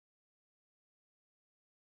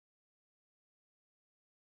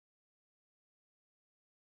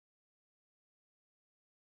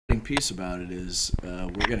exciting piece about it is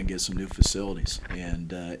we're going to get some new facilities,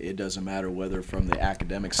 and it doesn't matter whether from the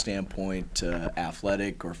academic standpoint,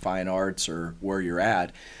 athletic or fine arts or where you're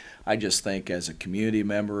at. I just think as a community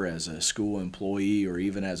member, as a school employee, or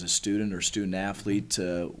even as a student or student athlete,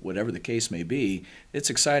 whatever the case may be, it's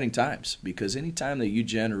exciting times, because anytime that you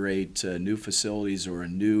generate new facilities or a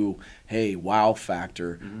new, hey, wow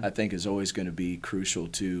factor, I think is always going to be crucial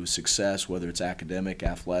to success, whether it's academic,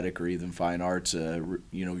 athletic, or even fine arts,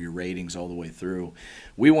 your ratings all the way through.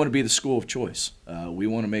 We want to be the school of choice. We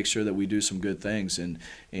want to make sure that we do some good things,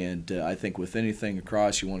 and I think with anything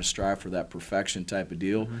across, you want to strive for that perfection type of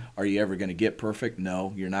deal. Are you ever going to get perfect?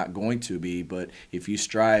 No, you're not going to be, but if you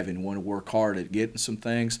strive and want to work hard at getting some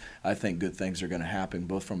things, I think good things are going to happen,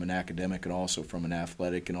 both from an academic and also from an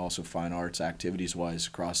athletic and also fine arts activities-wise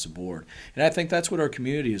across the board. And I think that's what our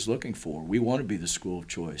community is looking for. We want to be the school of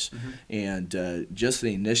choice. And just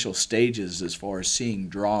the initial stages as far as seeing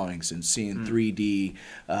drawings and seeing 3D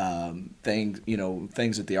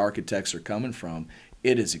things that the architects are coming from,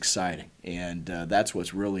 it is exciting, and that's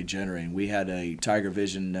what's really generating. We had a Tiger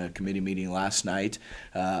Vision committee meeting last night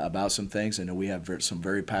about some things. I know we have some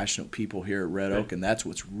very passionate people here at Red Oak, and that's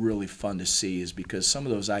what's really fun to see, is because some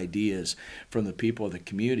of those ideas from the people of the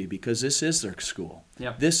community, because this is their school.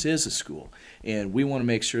 Yeah. This is a school, and we want to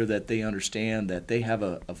make sure that they understand that they have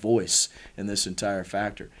a voice in this entire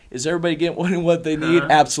factor. Is everybody getting what they need?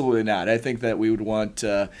 Absolutely not. I think that we would want,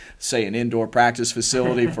 say, an indoor practice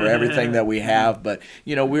facility for everything that we have, but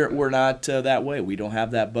we're not that way. We don't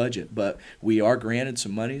have that budget, but we are granted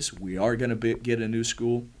some monies. We are going to get a new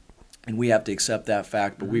school, and we have to accept that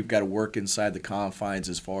fact, but we've got to work inside the confines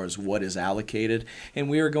as far as what is allocated, and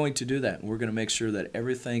we are going to do that. We're going to make sure that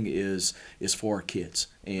everything is for our kids,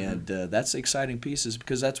 and that's the exciting piece, is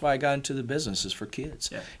because that's why I got into the business, is for kids.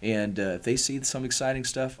 Yeah. And if they see some exciting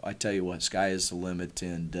stuff, I tell you what, sky is the limit,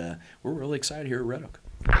 and we're really excited here at Red Oak.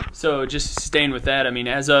 So just staying with that, I mean,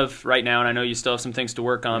 as of right now, and I know you still have some things to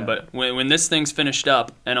work on, but when this thing's finished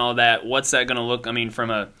up and all that, what's that going to look, I mean, from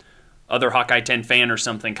a other Hawkeye 10 fan or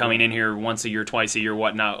something coming in here once a year, twice a year,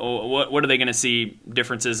 whatnot, what are they going to see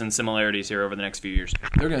differences and similarities here over the next few years?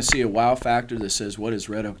 They're going to see a wow factor that says, what is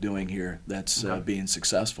Red Oak doing here that's being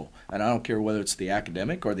successful? And I don't care whether it's the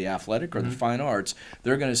academic or the athletic or the fine arts,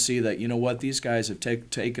 they're going to see that, you know what, these guys have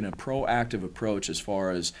taken a proactive approach as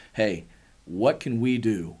far as, hey, what can we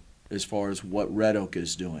do as far as what Red Oak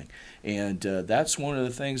is doing? And that's one of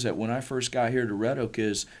the things that when I first got here to Red Oak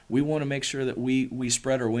is we want to make sure that we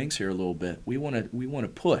spread our wings here a little bit. We want to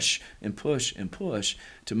push and push and push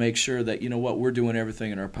to make sure that, you know what, we're doing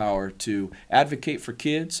everything in our power to advocate for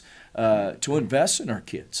kids, to invest in our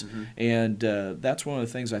kids. And that's one of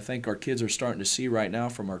the things I think our kids are starting to see right now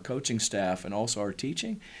from our coaching staff and also our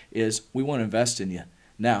teaching is we want to invest in you.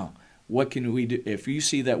 Now, what can we do? If you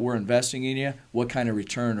see that we're investing in you, what kind of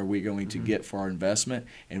return are we going to get for our investment?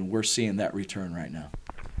 And we're seeing that return right now.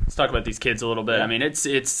 Let's talk about these kids a little bit. Yeah. I mean, it's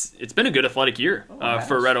been a good athletic year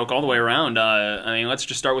for Red Oak all the way around. I mean, let's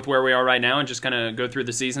just start with where we are right now and just kind of go through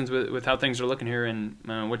the seasons with how things are looking here and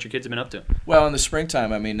what your kids have been up to. Well, in the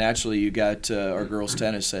springtime, I mean, naturally you got our girls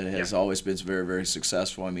tennis that has always been very, very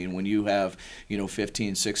successful. I mean, when you have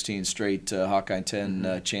 15, 16 straight Hawkeye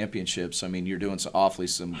 10 championships, I mean, you're doing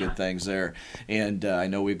some good things there. And I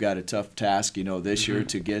know we've got a tough task, this year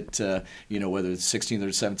to get whether it's 16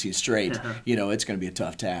 or 17 straight. It's going to be a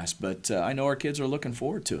tough task. But I know our kids are looking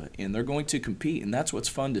forward to it, and they're going to compete, and that's what's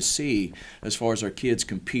fun to see as far as our kids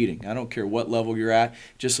competing. I don't care what level you're at,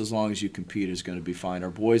 just as long as you compete is going to be fine. Our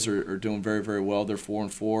boys are doing very, very well. They're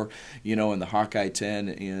 4-4, in the Hawkeye 10,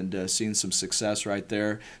 and seeing some success right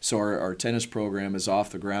there. So our tennis program is off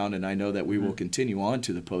the ground, and I know that we will continue on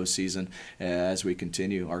to the postseason as we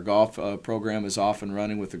continue. Our golf program is off and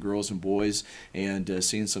running with the girls and boys, and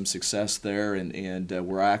seeing some success there, and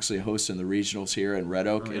we're actually hosting the regionals here in Red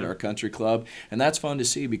Oak at our country club, and that's fun to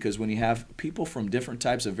see because when you have people from different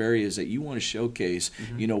types of areas that you want to showcase,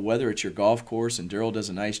 whether it's your golf course, and Daryl does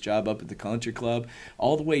a nice job up at the country club,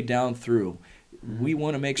 all the way down through, we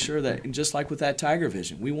want to make sure that, and just like with that Tiger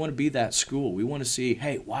Vision, we want to be that school. We want to see,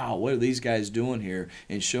 hey, wow, what are these guys doing here,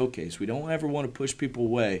 and showcase. We don't ever want to push people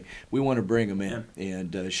away. We want to bring them in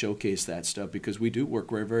and showcase that stuff because we do work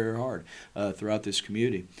very, very hard throughout this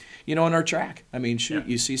community. In our track, I mean,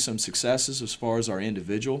 you see some successes as far as our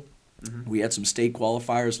individual We had some state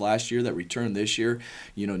qualifiers last year that returned this year.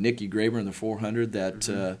 Nikki Graber in the 400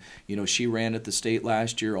 that, she ran at the state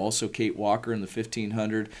last year. Also Kate Walker in the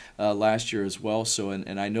 1500 last year as well. So,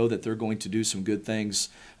 and I know that they're going to do some good things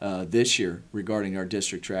this year regarding our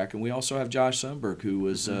district track. And we also have Josh Sundberg, who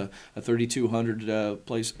was a 3200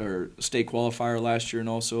 place or state qualifier last year and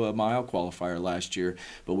also a mile qualifier last year.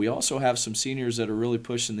 But we also have some seniors that are really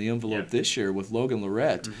pushing the envelope this year with Logan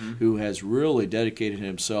Lorette, who has really dedicated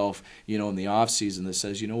himself in the off season, that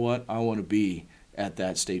says, you know what, I want to be at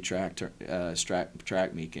that state track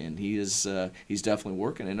meet, and he's definitely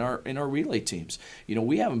working in our relay teams.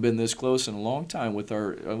 We haven't been this close in a long time with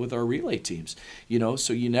our relay teams.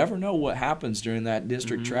 So you never know what happens during that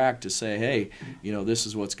district track to say, hey, this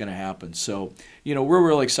is what's going to happen. So we're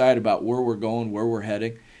really excited about where we're going, where we're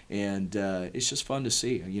heading. And it's just fun to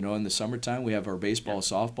see. In the summertime, we have our baseball,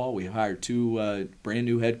 softball. We hired 2 brand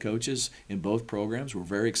new head coaches in both programs. We're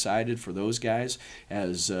very excited for those guys.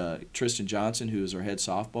 As Tristan Johnson, who is our head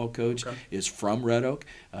softball coach, is from Red Oak.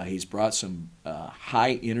 He's brought some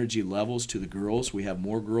high energy levels to the girls. We have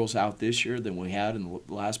more girls out this year than we had in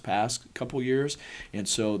the past couple years, and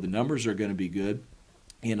so the numbers are going to be good.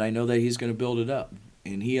 And I know that he's going to build it up.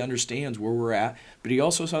 And he understands where we're at, but he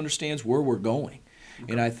also understands where we're going.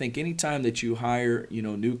 And I think anytime that you hire,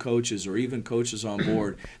 new coaches or even coaches on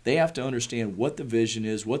board, they have to understand what the vision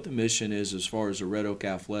is, what the mission is as far as the Red Oak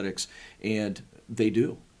Athletics, and they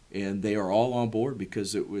do. And they are all on board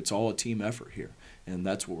because it's all a team effort here. And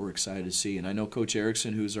that's what we're excited to see. And I know Coach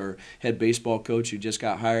Erickson, who's our head baseball coach who just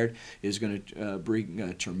got hired, is going to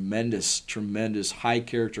bring tremendous high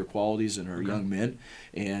character qualities in our young men.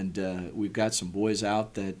 And we've got some boys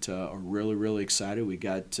out that are really, really excited. We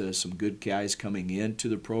got some good guys coming into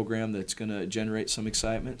the program that's going to generate some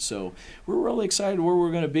excitement. So we're really excited where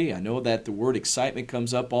we're going to be. I know that the word excitement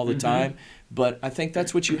comes up all the time, but I think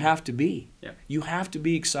that's what you have to be. Yeah. You have to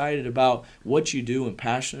be excited about what you do and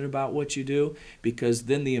passionate about what you do, because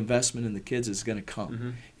then the investment in the kids is going to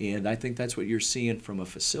come. And I think that's what you're seeing from a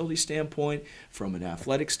facility standpoint, from an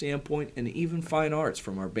athletic standpoint, and even fine arts,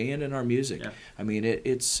 from our band and our music. Yeah. I mean,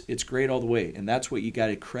 it's great all the way, and that's what you got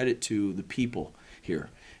to credit to the people here.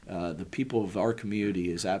 The people of our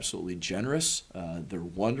community is absolutely generous. They're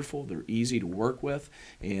wonderful. They're easy to work with,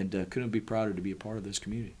 and couldn't be prouder to be a part of this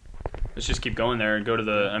community. Let's just keep going there and go to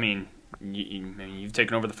the, you've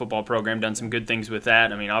taken over the football program, done some good things with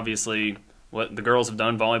that. Obviously, what the girls have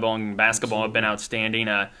done, volleyball and basketball, have been outstanding.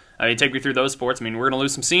 Take me through those sports. We're going to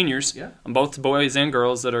lose some seniors, on both boys and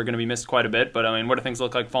girls, that are going to be missed quite a bit. But, what do things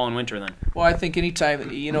look like fall and winter then? Well, I think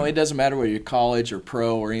anytime, it doesn't matter whether you're college or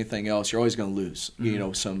pro or anything else, you're always going to lose,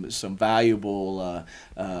 some valuable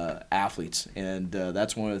athletes. And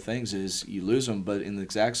that's one of the things is you lose them, but in the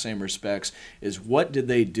exact same respects is what did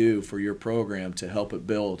they do for your program to help it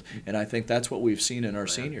build? And I think that's what we've seen in our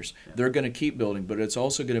seniors. They're going to keep building, but it's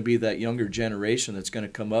also going to be that younger generation that's going to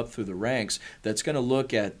come up through the ranks that's going to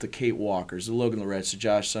look at the Kate Walkers, the Logan Loretts, the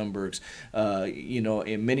Josh Sundbergs,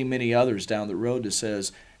 and many, many others down the road that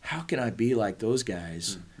says, how can I be like those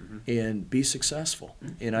guys and be successful?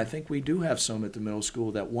 And I think we do have some at the middle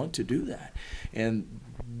school that want to do that. And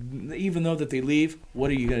even though that they leave,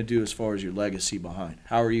 what are you going to do as far as your legacy behind?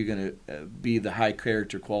 How are you going to be the high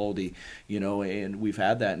character quality, and we've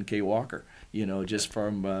had that in Kate Walker. Just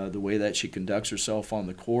from the way that she conducts herself on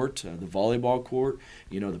the court, the volleyball court,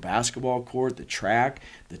 the basketball court, the track,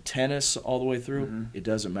 the tennis, all the way through. It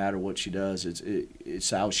doesn't matter what she does. It's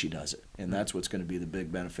how she does it, and that's what's going to be the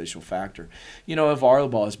big beneficial factor.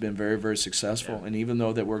 Volleyball has been very, very successful, and even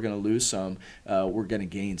though that we're going to lose some, we're going to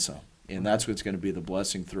gain some. And that's what's going to be the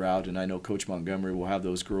blessing throughout. And I know Coach Montgomery will have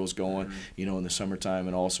those girls going, in the summertime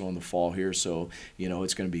and also in the fall here. So,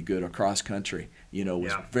 it's going to be good. Our cross country,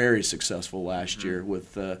 was very successful last year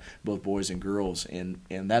with both boys and girls. And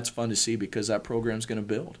that's fun to see because that program's going to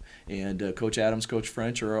build. And Coach Adams, Coach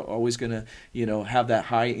French are always going to, have that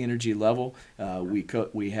high energy level.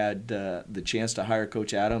 We had the chance to hire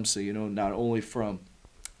Coach Adams, so, not only from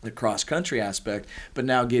the cross-country aspect, but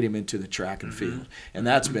now get him into the track and field. And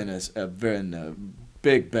that's been a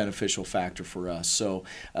big beneficial factor for us. So,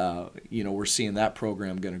 we're seeing that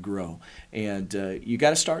program going to grow. And you got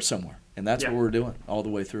to start somewhere. And that's what we're doing all the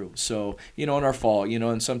way through. So, in our fall,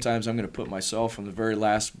 and sometimes I'm going to put myself on the very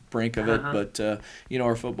last brink of it, but,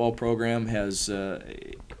 our football program has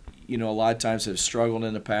a lot of times have struggled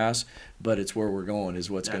in the past, but it's where we're going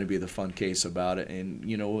is what's going to be the fun case about it. And,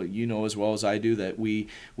 you know as well as I do that we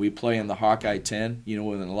play in the Hawkeye 10, in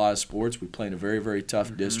a lot of sports. We play in a very, very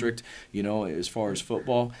tough district, as far as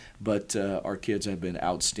football, but our kids have been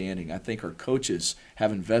outstanding. I think our coaches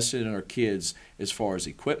have invested in our kids as far as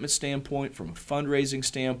equipment standpoint, from a fundraising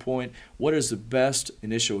standpoint. What is the best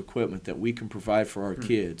initial equipment that we can provide for our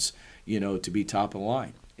kids, to be top of the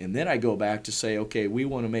line? And then I go back to say, okay, we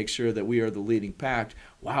want to make sure that we are the leading pack.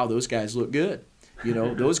 Wow, those guys look good.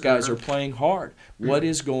 Those guys are playing hard. What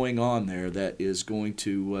is going on there that is going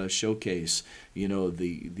to showcase,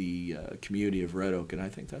 the community of Red Oak? And I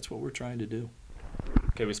think that's what we're trying to do.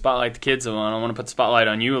 Okay, we spotlight the kids. I want to put the spotlight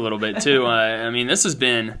on you a little bit, too. This has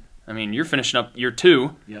been, you're finishing up year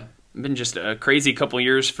 2. Yeah. Been just a crazy couple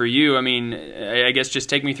years for you. I guess just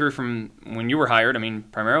take me through from when you were hired.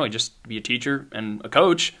 Primarily just to be a teacher and a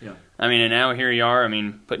coach. Yeah. And now here you are.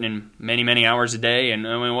 Putting in many, many hours a day. And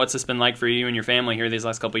what's this been like for you and your family here these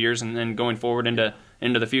last couple of years, and then going forward into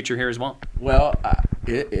the future here as well? Well,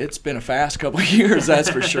 it's been a fast couple of years, that's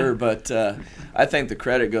for sure. But I think the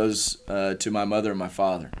credit goes to my mother and my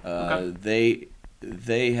father. Okay.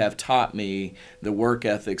 They have taught me the work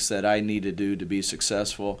ethics that I need to do to be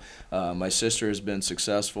successful. My sister has been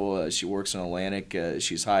successful. She works in Atlantic.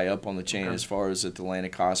 She's high up on the chain as far as at the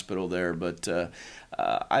Atlantic Hospital there. But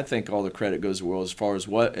I think all the credit goes to the world as far as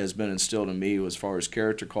what has been instilled in me as far as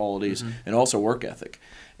character qualities and also work ethic.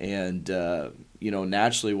 And,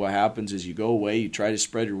 naturally what happens is you go away, you try to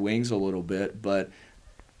spread your wings a little bit, but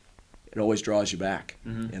it always draws you back.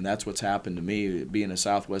 And that's what's happened to me being a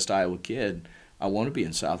Southwest Iowa kid. I want to be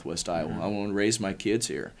in Southwest Iowa. I want to raise my kids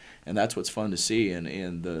here, and that's what's fun to see.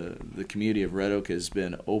 And the community of Red Oak has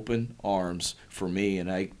been open arms for me,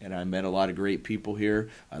 and I met a lot of great people here.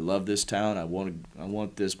 I love this town. I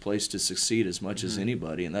want this place to succeed as much as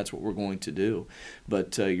anybody, and that's what we're going to do.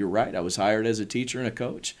 But you're right. I was hired as a teacher and a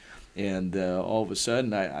coach. And all of a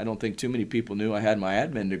sudden, I don't think too many people knew I had my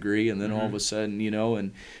admin degree. And then all of a sudden,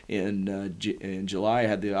 in July, I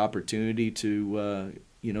had the opportunity to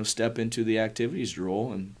step into the activities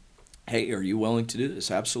role. And hey, are you willing to do this?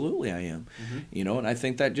 Absolutely, I am. And I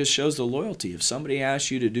think that just shows the loyalty. If somebody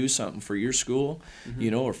asks you to do something for your school,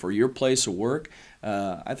 or for your place of work,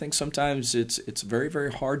 I think sometimes it's very,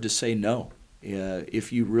 very hard to say no.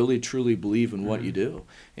 If you really truly believe in what you do.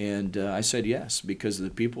 And I said yes because of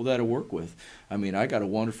the people that I work with. I got a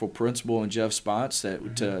wonderful principal in Jeff Spots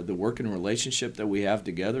that the working relationship that we have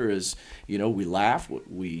together is, we laugh,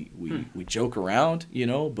 we joke around,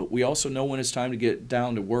 but we also know when it's time to get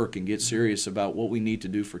down to work and get serious about what we need to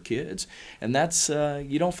do for kids. And that's,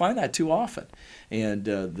 you don't find that too often. And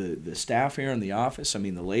the staff here in the office,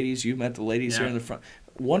 the ladies, you met the ladies here in the front,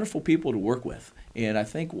 wonderful people to work with. And I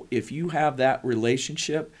think if you have that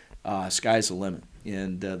relationship, sky's the limit.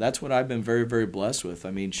 And that's what I've been very, very blessed with.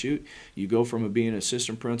 You go from being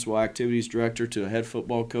assistant principal, activities director, to a head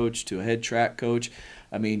football coach, to a head track coach.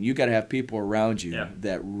 You got to have people around you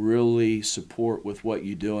that really support with what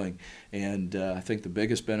you're doing. And I think the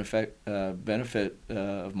biggest benefit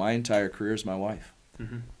of my entire career is my wife.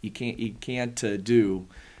 You can't do,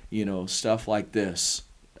 stuff like this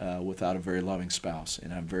without a very loving spouse.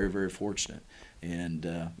 And I'm very, very fortunate. And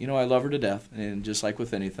I love her to death, and just like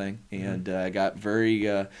with anything. And I got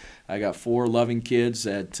 4 loving kids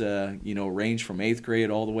that range from 8th grade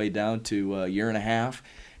all the way down to a year and a half.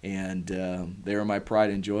 And they're my pride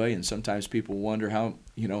and joy. And sometimes people wonder how,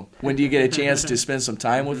 when do you get a chance to spend some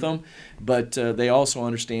time with them? But they also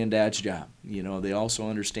understand Dad's job. They also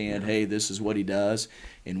understand, hey, this is what he does.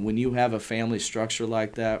 And when you have a family structure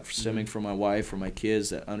like that, stemming from my wife or my kids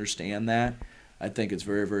that understand that, I think it's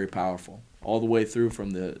very, very powerful. All the way through from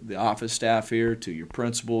the office staff here to your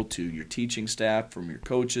principal to your teaching staff, from your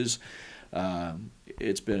coaches.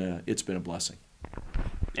 It's been a blessing.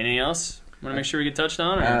 Anything else? Want to make sure we get touched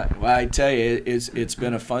on? Well, I tell you, it's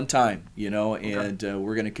been a fun time, and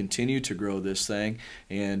we're going to continue to grow this thing,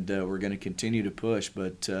 and we're going to continue to push.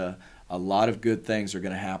 But a lot of good things are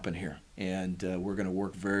going to happen here, and we're going to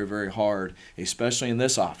work very, very hard, especially in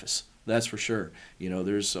this office. That's for sure.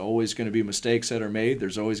 There's always going to be mistakes that are made.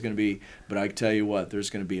 There's always going to be, but I tell you what, there's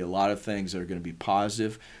going to be a lot of things that are going to be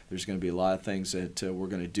positive. There's going to be a lot of things that we're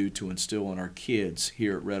going to do to instill in our kids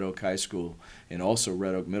here at Red Oak High School, and also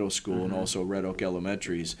Red Oak Middle School, and also Red Oak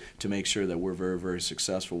Elementaries, to make sure that we're very, very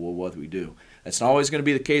successful with what we do. That's not always going to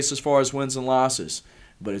be the case as far as wins and losses,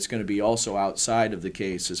 but it's going to be also outside of the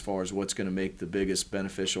case as far as what's going to make the biggest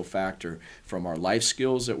beneficial factor from our life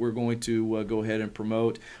skills that we're going to go ahead and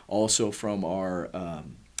promote, also from our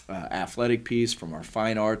athletic piece, from our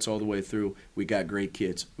fine arts all the way through. We got great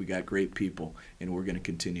kids, we got great people, and we're going to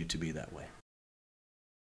continue to be that way.